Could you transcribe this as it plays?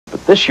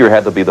this year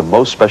had to be the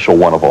most special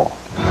one of all.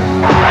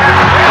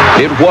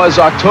 It was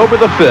October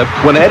the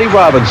 5th when Eddie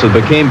Robinson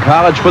became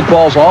college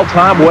football's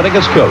all-time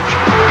winningest coach,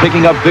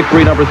 picking up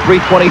victory number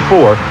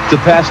 324 to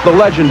pass the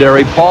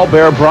legendary Paul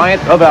Bear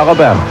Bryant of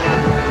Alabama.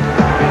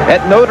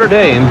 At Notre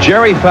Dame,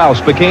 Jerry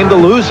Faust became the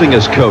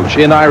losingest coach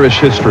in Irish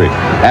history.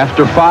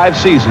 After 5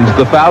 seasons,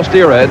 the Faust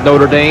era at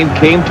Notre Dame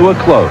came to a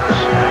close.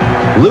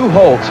 Lou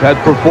Holtz had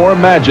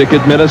performed magic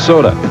at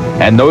Minnesota,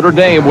 and Notre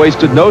Dame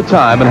wasted no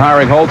time in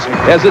hiring Holtz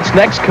as its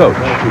next coach.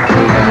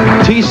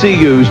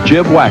 TCU's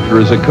Jim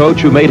Wacker is a coach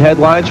who made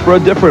headlines for a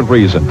different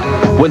reason.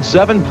 When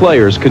 7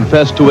 players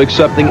confessed to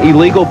accepting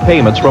illegal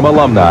payments from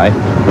alumni,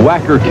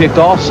 Wacker kicked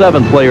all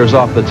 7 players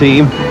off the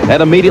team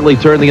and immediately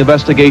turned the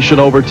investigation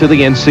over to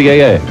the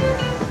NCAA.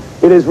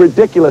 It is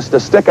ridiculous to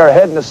stick our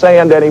head in the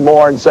sand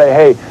anymore and say,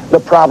 hey, the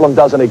problem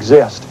doesn't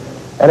exist.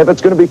 And if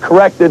it's going to be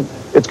corrected,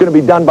 it's going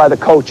to be done by the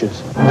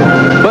coaches.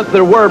 But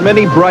there were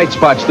many bright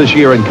spots this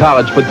year in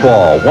college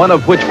football, one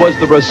of which was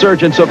the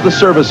resurgence of the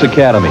service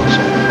academies.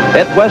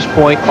 At West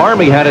Point,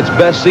 Army had its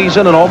best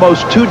season in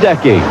almost 2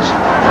 decades,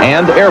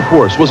 and Air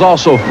Force was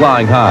also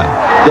flying high.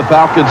 The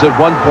Falcons at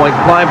one point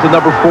climbed to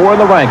number 4 in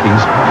the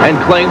rankings and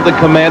claimed the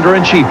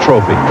Commander-in-Chief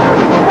trophy.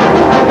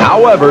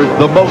 However,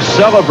 the most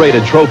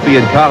celebrated trophy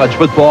in college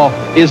football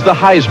is the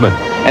Heisman.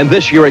 And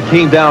this year it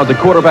came down to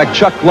quarterback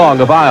Chuck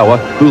Long of Iowa,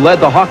 who led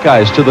the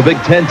Hawkeyes to the Big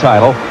Ten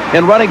title,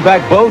 and running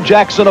back Bo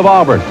Jackson of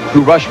Auburn,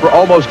 who rushed for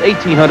almost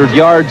 1,800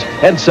 yards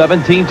and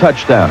 17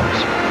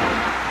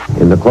 touchdowns.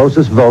 In the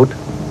closest vote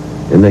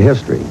in the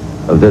history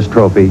of this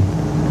trophy,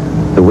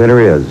 the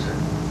winner is,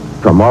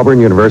 from Auburn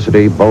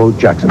University, Bo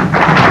Jackson.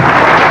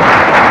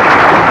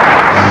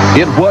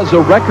 It was a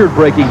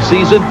record-breaking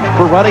season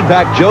for running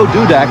back Joe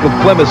Dudak of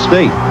Plymouth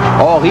State.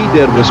 All he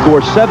did was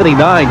score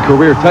 79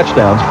 career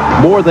touchdowns,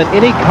 more than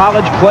any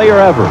college player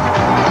ever.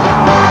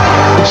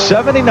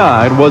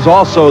 79 was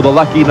also the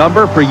lucky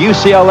number for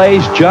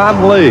UCLA's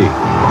John Lee.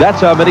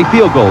 That's how many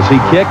field goals he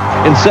kicked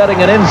in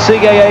setting an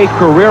NCAA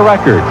career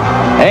record.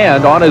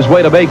 And on his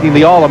way to making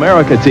the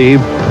All-America team,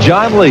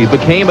 John Lee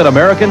became an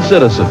American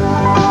citizen.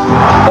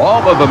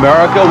 All of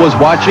America was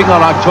watching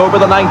on October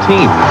the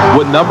 19th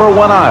when number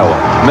 1 Iowa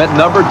met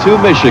number 2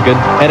 Michigan,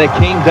 and it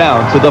came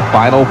down to the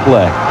final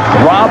play.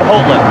 Rob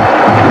Holtland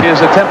is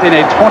attempting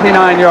a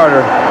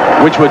 29-yarder,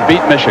 which would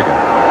beat Michigan.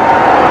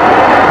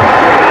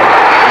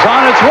 It's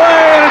on its way,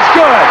 and it's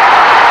good.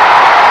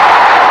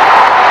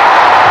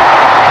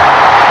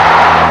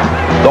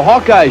 The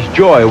Hawkeyes'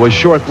 joy was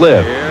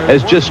short-lived,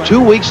 as just 2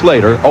 weeks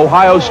later,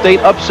 Ohio State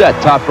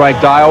upset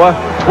top-ranked Iowa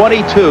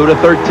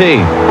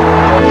 22-13.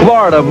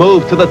 Florida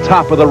moved to the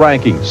top of the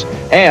rankings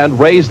and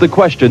raised the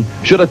question,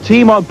 should a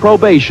team on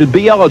probation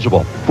be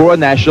eligible for a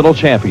national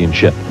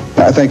championship?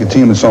 I think a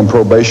team that's on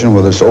probation,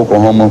 whether it's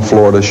Oklahoma or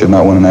Florida, should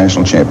not win a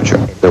national championship.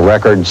 The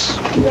records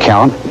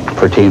count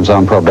for teams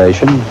on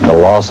probation. The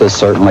losses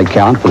certainly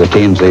count for the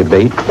teams they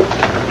beat.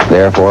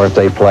 Therefore, if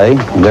they play,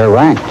 they're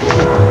ranked.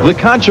 The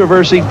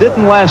controversy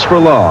didn't last for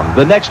long.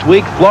 The next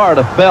week,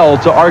 Florida fell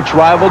to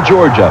arch-rival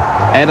Georgia,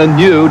 and a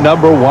new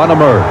number 1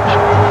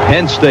 emerged,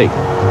 Penn State.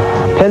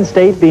 Penn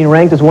State being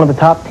ranked as one of the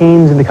top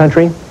teams in the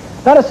country,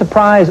 not a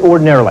surprise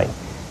ordinarily,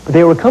 but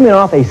they were coming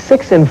off a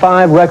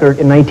 6-5 record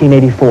in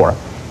 1984.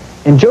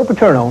 And Joe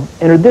Paterno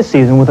entered this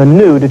season with a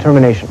new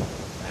determination.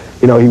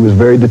 You know, he was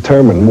very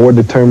determined, more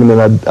determined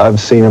than I've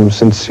seen him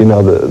since, you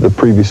know, the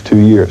previous 2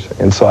 years.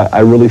 And so I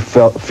really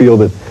feel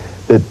that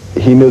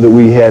he knew that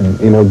we had,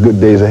 you know, good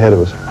days ahead of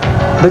us.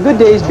 The good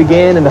days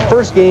began in the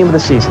first game of the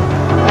season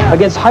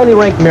against highly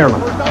ranked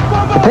Maryland.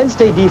 The Penn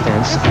State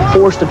defense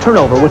forced a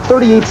turnover with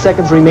 38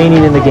 seconds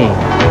remaining in the game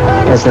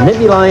as the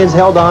Nittany Lions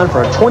held on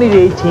for a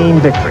 20-18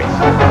 victory.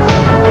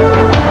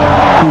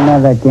 Came out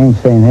of that game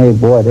saying, hey,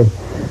 boy,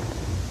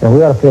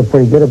 we ought to feel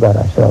pretty good about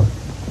ourselves.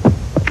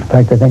 In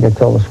fact, I think I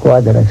told the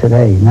squad that I said,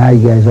 hey, now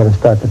you guys ought to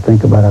start to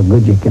think about how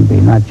good you can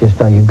be, not just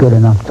are you good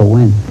enough to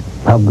win.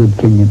 How good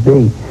can you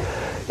be?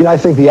 You know, I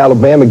think the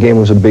Alabama game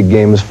was a big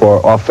game as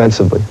far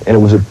offensively, and it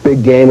was a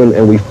big game,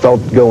 and we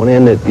felt going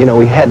in that, you know,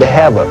 we had to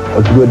have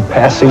a good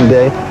passing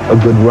day, a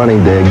good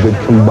running day, a good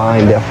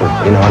combined effort,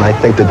 you know, and I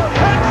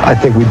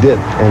think we did,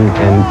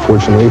 and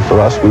fortunately for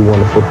us, we won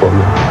the football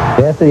game.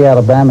 After the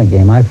Alabama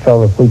game, I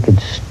felt if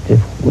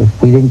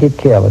we didn't get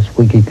careless,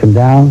 we could come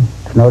down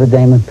to Notre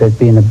Dame and Pitt,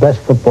 being the best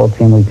football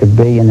team we could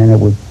be, and then it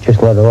would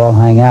just let it all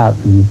hang out,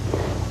 and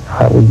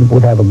we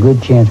would have a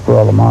good chance for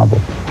all the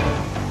marbles.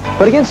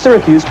 But against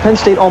Syracuse, Penn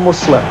State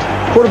almost slipped.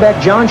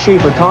 Quarterback John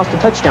Schaefer tossed a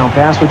touchdown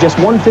pass with just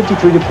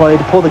 1:53 to play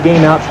to pull the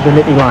game out for the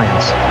Nittany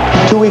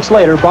Lions. 2 weeks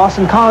later,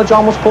 Boston College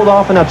almost pulled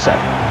off an upset,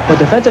 but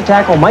defensive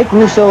tackle Mike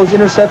Russo's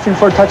interception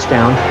for a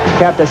touchdown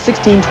capped a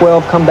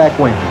 16-12 comeback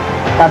win.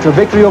 After a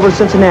victory over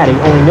Cincinnati,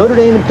 only Notre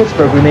Dame and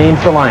Pittsburgh remained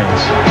for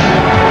Lions.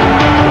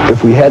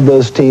 If we had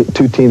those 2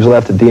 teams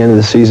left at the end of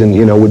the season,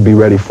 you know, we'd be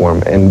ready for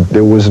them. And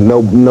there was no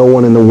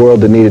one in the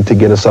world that needed to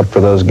get us up for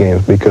those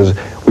games, because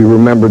we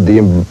remembered the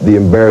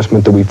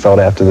embarrassment that we felt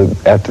after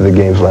the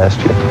games last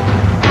year.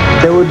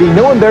 There would be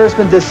no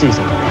embarrassment this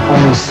season,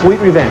 only sweet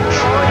revenge.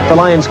 The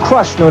Lions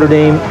crushed Notre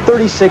Dame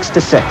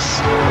 36-6.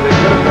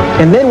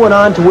 and then went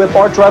on to whip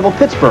arch rival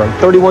Pittsburgh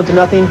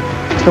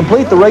 31-0 to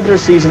complete the regular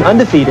season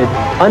undefeated,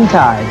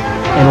 untied,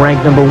 and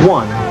ranked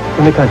 #1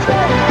 in the country.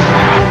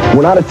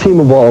 We're not a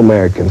team of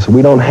All-Americans.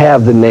 We don't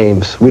have the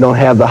names. We don't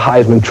have the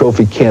Heisman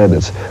Trophy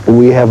candidates, but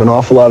we have an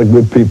awful lot of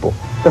good people.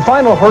 The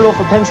final hurdle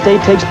for Penn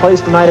State takes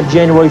place the night of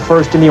January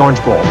 1st in the Orange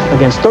Bowl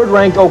against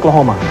third-ranked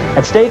Oklahoma.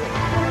 At stake,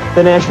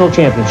 the national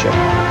championship.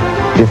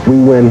 If we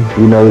win,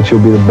 you know that you'll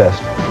be the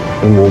best,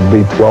 and we'll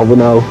be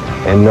 12-0,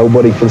 and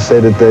nobody can say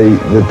that they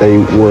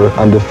were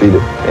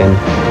undefeated. And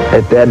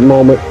at that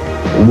moment,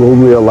 we'll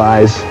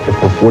realize if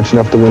we're fortunate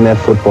enough to win that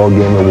football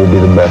game, that we'll be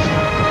the best.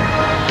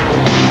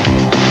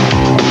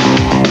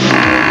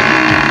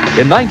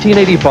 In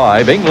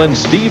 1985, England's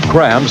Steve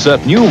Cram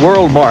set new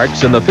world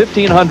marks in the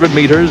 1,500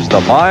 meters,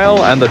 the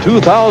mile, and the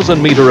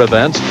 2,000-meter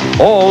events,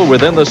 all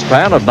within the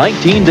span of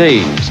 19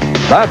 days.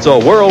 That's a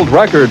world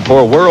record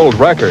for world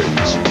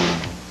records.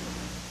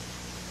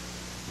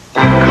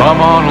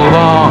 Come on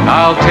along,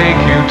 I'll take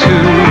you to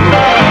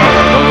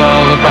the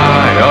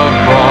lullaby of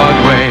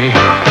Broadway.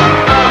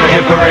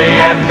 Hickory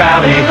and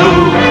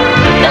ballyhoo,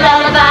 the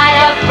lullaby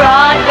of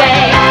Broadway.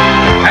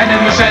 And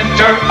in the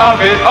center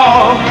of it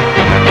all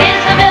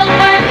is the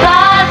Milford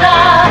Plaza.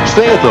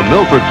 Stay at the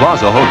Milford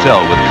Plaza Hotel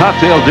with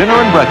cocktail dinner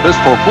and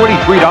breakfast for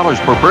 $43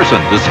 per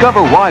person.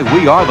 Discover why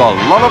we are the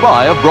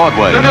lullaby of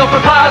Broadway. The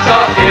Milford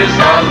Plaza is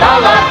the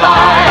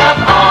lullaby of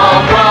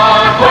all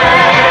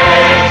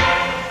Broadway.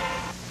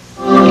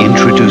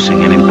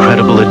 Introducing an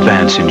incredible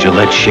advance in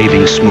Gillette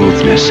shaving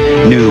smoothness.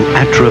 New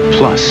Atra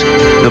Plus.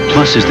 The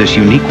Plus is this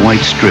unique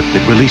white strip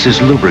that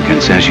releases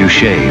lubricants as you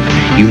shave.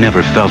 You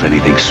never felt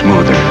anything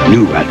smoother.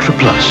 New Atra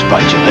Plus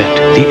by Gillette.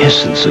 The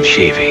essence of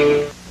shaving.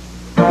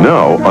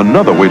 Now,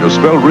 another way to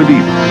spell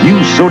relief.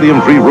 Use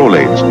sodium-free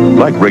Rolaids.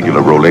 Like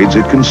regular Rolaids,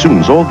 it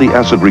consumes all the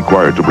acid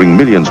required to bring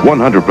millions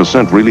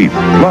 100% relief.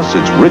 Plus,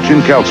 it's rich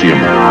in calcium.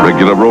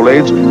 Regular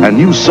Rolaids and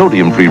use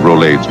sodium-free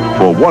Rolaids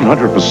for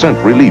 100%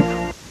 relief.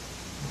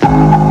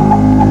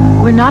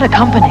 We're not a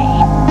company.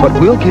 But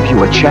we'll give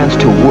you a chance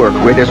to work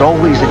where there's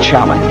always a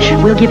challenge.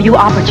 We'll give you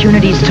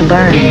opportunities to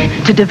learn,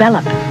 to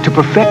develop. To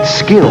perfect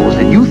skills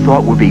that you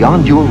thought were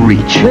beyond your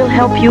reach. We'll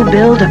help you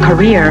build a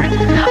career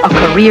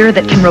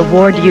that can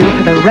reward you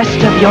for the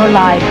rest of your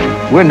life.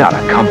 We're not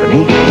a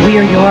company.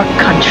 We're your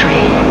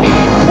country.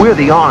 We're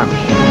the Army.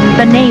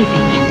 The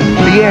Navy.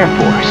 The Air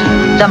Force.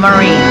 The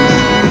Marines.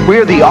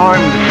 We're the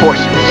Armed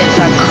Forces. It's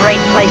a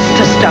great place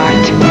to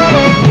start.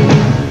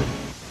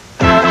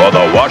 For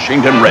the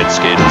Washington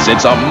Redskins,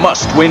 it's a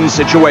must-win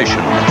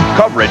situation.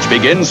 Coverage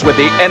begins with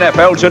the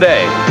NFL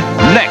Today,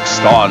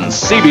 next on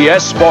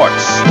CBS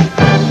Sports.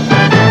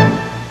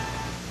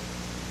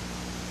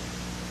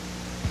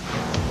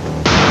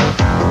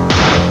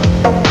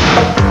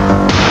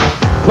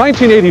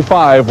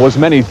 '1985 was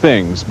many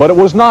things, but it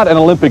was not an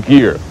Olympic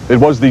year. It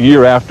was the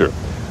year after.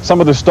 Some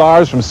of the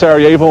stars from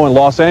Sarajevo and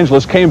Los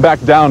Angeles came back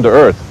down to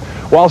earth,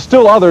 while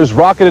still others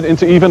rocketed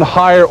into even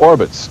higher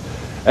orbits.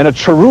 And a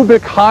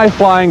cherubic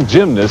high-flying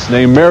gymnast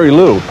named Mary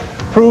Lou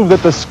proved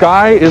that the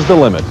sky is the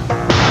limit.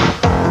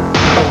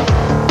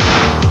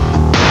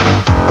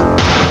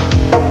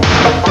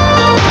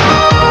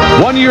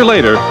 One year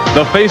later,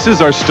 the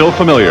faces are still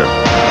familiar.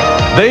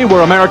 They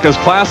were America's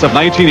class of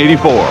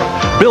 1984.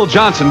 Bill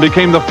Johnson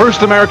became the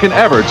first American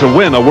ever to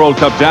win a World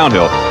Cup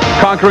downhill,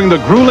 conquering the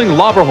grueling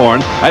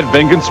Lauberhorn at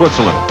Wengen,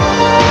 Switzerland.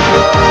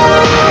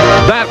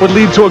 That would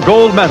lead to a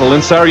gold medal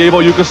in Sarajevo,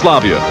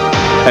 Yugoslavia.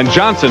 And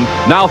Johnson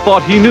now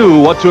thought he knew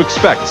what to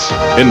expect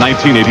in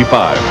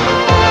 1985.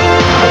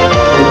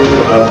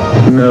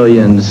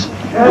 Millions.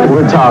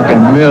 We're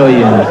talking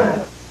millions.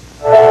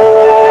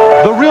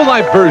 The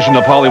real-life version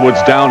of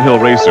Hollywood's downhill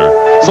racer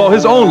saw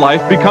his own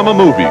life become a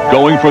movie,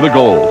 going for the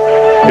gold.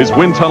 His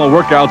wind tunnel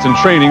workouts and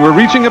training were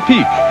reaching a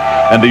peak,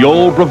 and the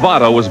old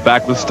bravado was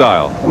back with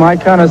style. My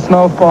kind of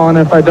snowfall, and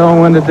if I don't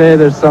win today,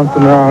 there's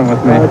something wrong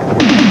with me.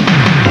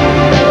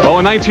 Oh,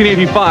 in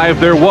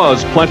 1985, there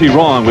was plenty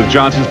wrong with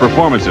Johnson's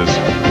performances.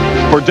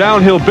 For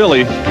Downhill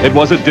Billy, it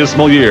was a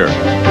dismal year.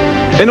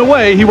 In a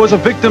way, he was a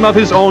victim of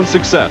his own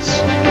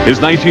success. His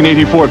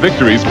 1984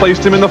 victories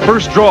placed him in the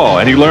first draw,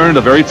 and he learned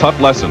a very tough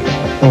lesson.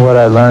 What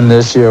I learned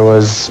this year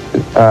was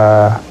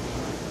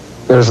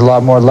there's a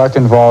lot more luck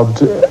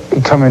involved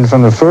coming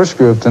from the first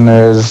group than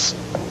there is,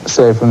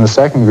 say, from the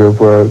second group,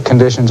 where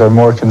conditions are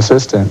more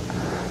consistent.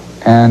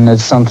 And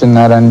it's something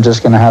that I'm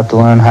just going to have to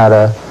learn how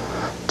to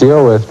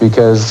deal with,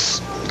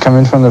 because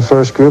coming from the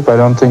first group, I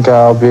don't think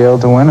I'll be able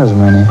to win as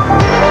many.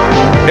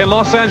 In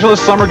Los Angeles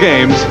Summer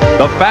Games,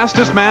 the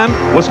fastest man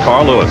was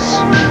Carl Lewis.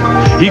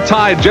 He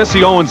tied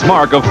Jesse Owens'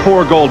 mark of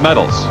 4 gold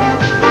medals.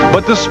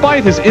 But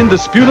despite his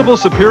indisputable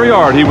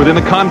superiority within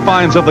the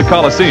confines of the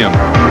Coliseum,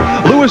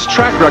 Lewis'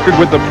 track record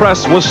with the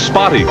press was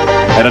spotty.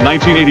 And in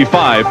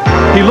 1985,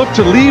 he looked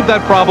to leave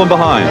that problem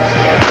behind.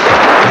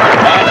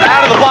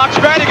 Out of the blocks,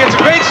 Grady gets a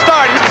great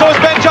start. So is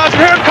Ben Johnson.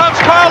 Here comes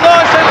Carl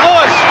Lewis, and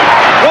Lewis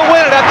will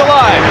win it at the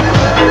line.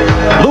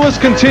 Lewis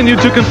continued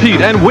continued to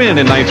compete and win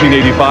in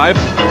 1985,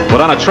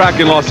 but on a track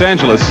in Los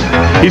Angeles,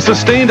 he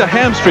sustained a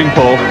hamstring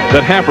pull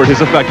that hampered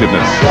his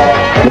effectiveness.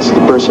 This is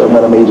the first year I've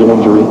had a major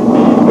injury,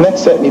 and that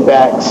set me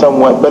back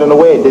somewhat, but in a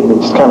way it didn't.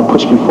 It just kind of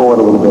pushed me forward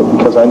a little bit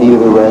because I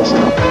needed a rest.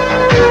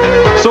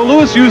 So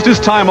Lewis used his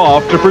time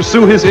off to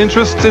pursue his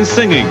interests in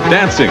singing,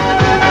 dancing,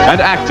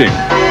 and acting.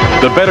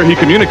 The better he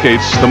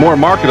communicates, the more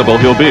marketable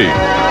he'll be.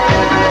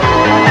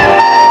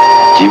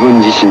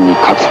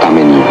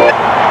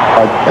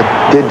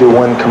 I did do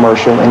one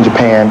commercial in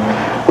Japan,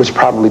 which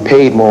probably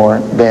paid more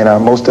than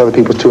most other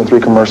people's 2 and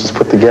 3 commercials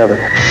put together.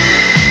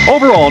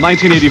 Overall,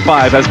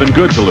 1985 has been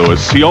good to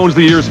Lewis. He owns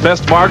the year's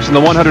best marks in the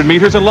 100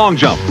 meters and long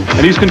jump,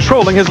 and he's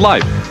controlling his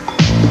life.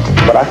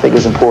 What I think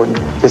is important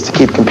is to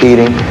keep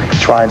competing,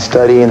 try and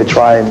study, and to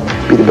try and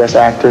be the best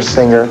actor,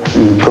 singer,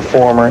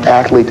 performer,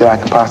 athlete that I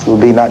can possibly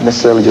be, not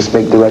necessarily just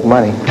make direct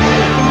money.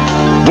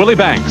 Willie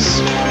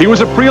Banks. He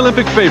was a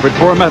pre-Olympic favorite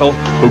for a medal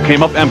who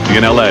came up empty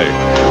in L.A.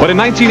 But in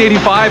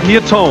 1985, he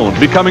atoned,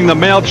 becoming the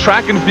male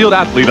track and field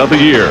athlete of the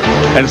year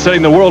and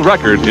setting the world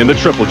record in the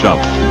triple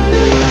jump.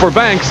 For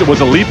Banks, it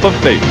was a leap of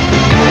faith.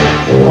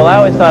 Well, I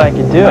always thought I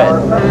could do it,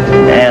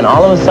 and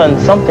all of a sudden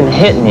something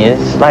hit me.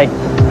 It's like,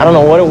 I don't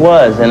know what it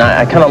was, and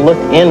I kind of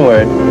looked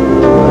inward,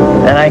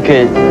 and I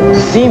could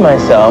see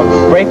myself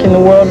breaking the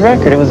world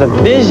record. It was a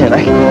vision.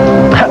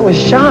 I was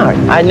shocked.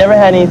 I'd never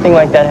had anything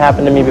like that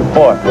happen to me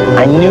before.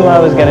 I knew I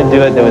was going to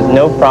do it. There was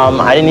no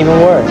problem. I didn't even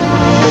worry.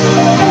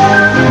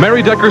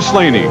 Mary Decker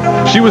Slaney.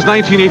 She was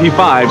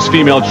 1985's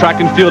Female Track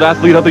and Field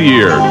Athlete of the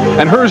Year,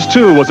 and hers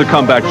too was a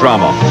comeback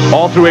drama.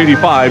 All through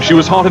 85, she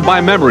was haunted by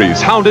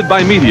memories, hounded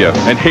by media,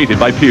 and hated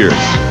by peers.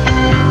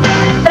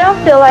 I don't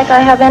feel like I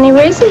have any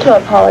reason to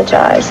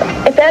apologize.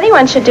 If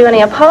anyone should do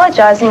any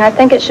apologizing, I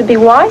think it should be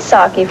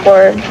Wysocki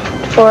for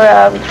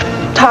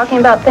talking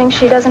about things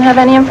she doesn't have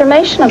any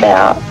information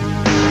about.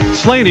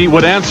 Slaney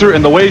would answer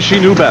in the way she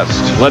knew best,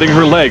 letting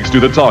her legs do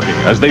the talking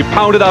as they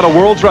pounded out a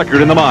world's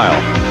record in the mile.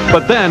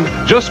 But then,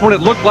 just when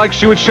it looked like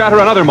she would shatter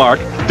another mark,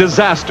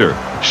 disaster.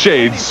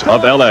 Shades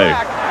of L.A.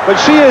 But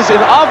she is in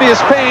obvious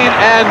pain,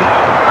 and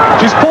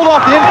she's pulled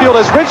off the infield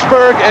as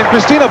Richburg and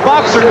Christina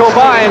Boxer go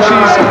by, and she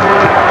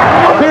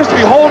appears to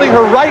be holding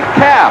her right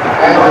calf.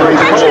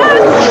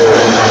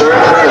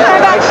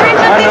 About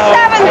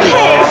 357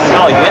 pigs.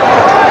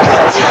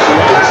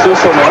 Still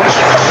so much.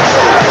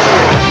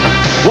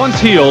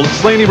 Once healed,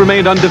 Slaney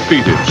remained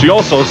undefeated. She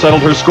also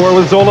settled her score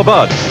with Zola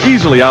Budd,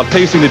 easily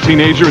outpacing the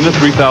teenager in the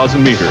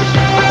 3,000 meters.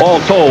 All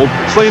told,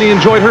 Slaney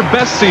enjoyed her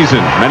best season.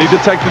 Many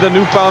detected a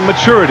newfound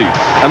maturity.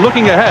 And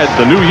looking ahead,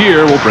 the new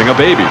year will bring a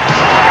baby.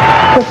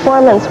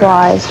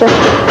 Performance-wise, just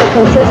the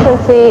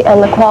consistency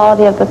and the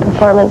quality of the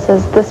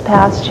performances this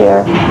past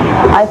year,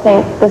 I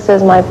think this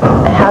has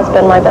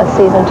been my best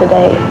season to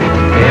date.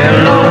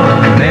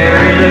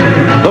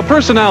 The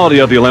personality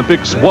of the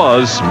Olympics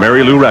was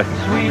Mary Lou Retton.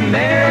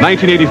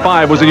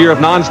 1985 was a year of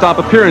non-stop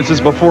appearances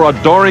before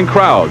adoring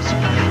crowds.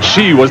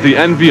 She was the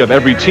envy of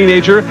every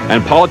teenager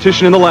and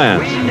politician in the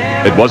land.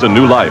 It was a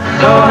new life.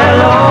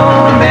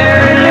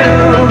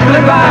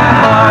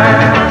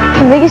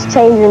 The biggest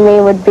change in me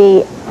would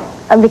be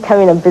I'm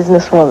becoming a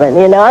businesswoman,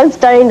 you know. I'm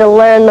starting to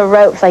learn the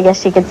ropes, I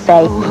guess you could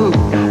say.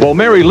 Well,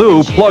 Mary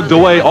Lou plugged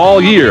away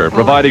all year,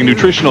 providing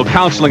nutritional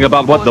counseling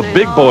about what the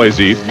big boys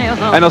eat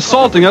and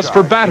assaulting us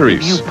for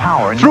batteries.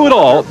 Through it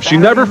all, she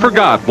never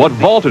forgot what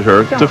vaulted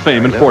her to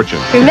fame and fortune.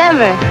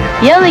 Remember,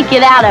 you only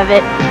get out of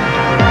it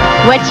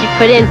what you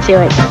put into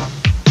it.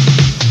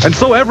 And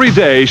so every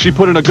day, she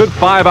put in a good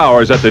 5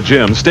 hours at the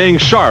gym, staying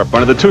sharp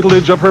under the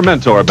tutelage of her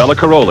mentor, Bella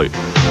Caroli.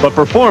 But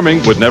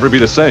performing would never be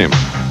the same.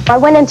 I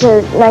went into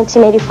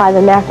 1985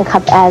 American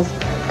Cup as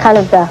kind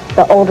of the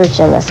older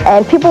gymnast,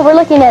 and people were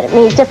looking at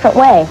me a different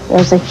way. There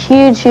was a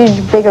huge,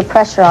 bigger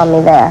pressure on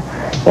me there.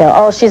 You know,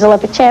 oh, she's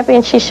Olympic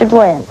champion, she should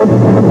win.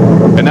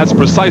 And that's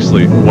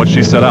precisely what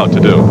she set out to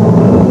do.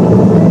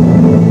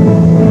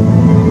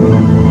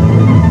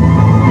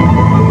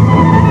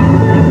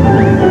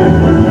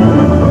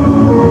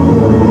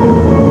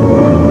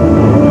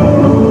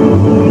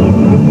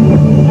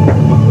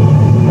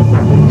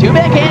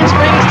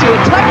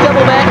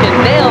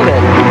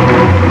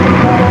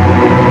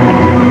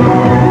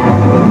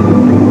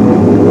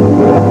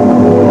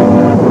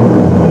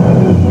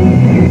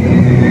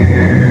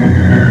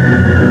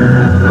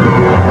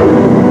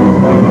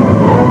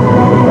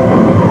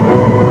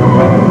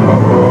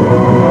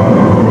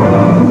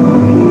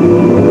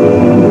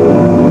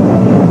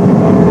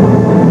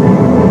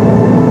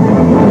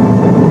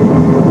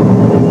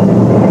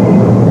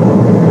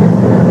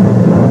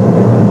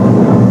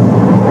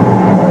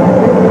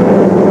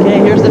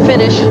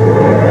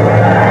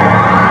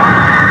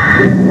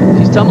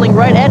 Tumbling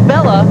right at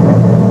Bella.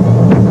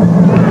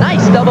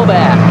 Nice double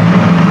back.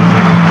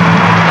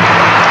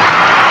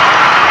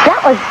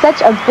 That was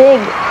such a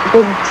big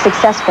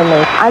success for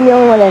me. I'm the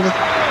only one that has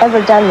ever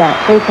done that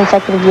 3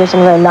 consecutive years in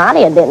a row.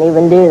 Nadia didn't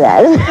even do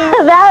that.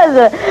 That was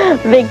a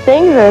big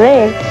thing for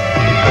me.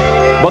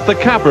 But the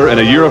capper in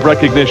a year of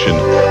recognition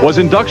was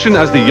induction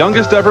as the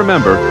youngest ever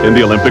member in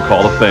the Olympic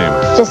Hall of Fame.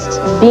 Just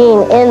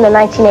being in the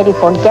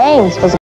 1984 games was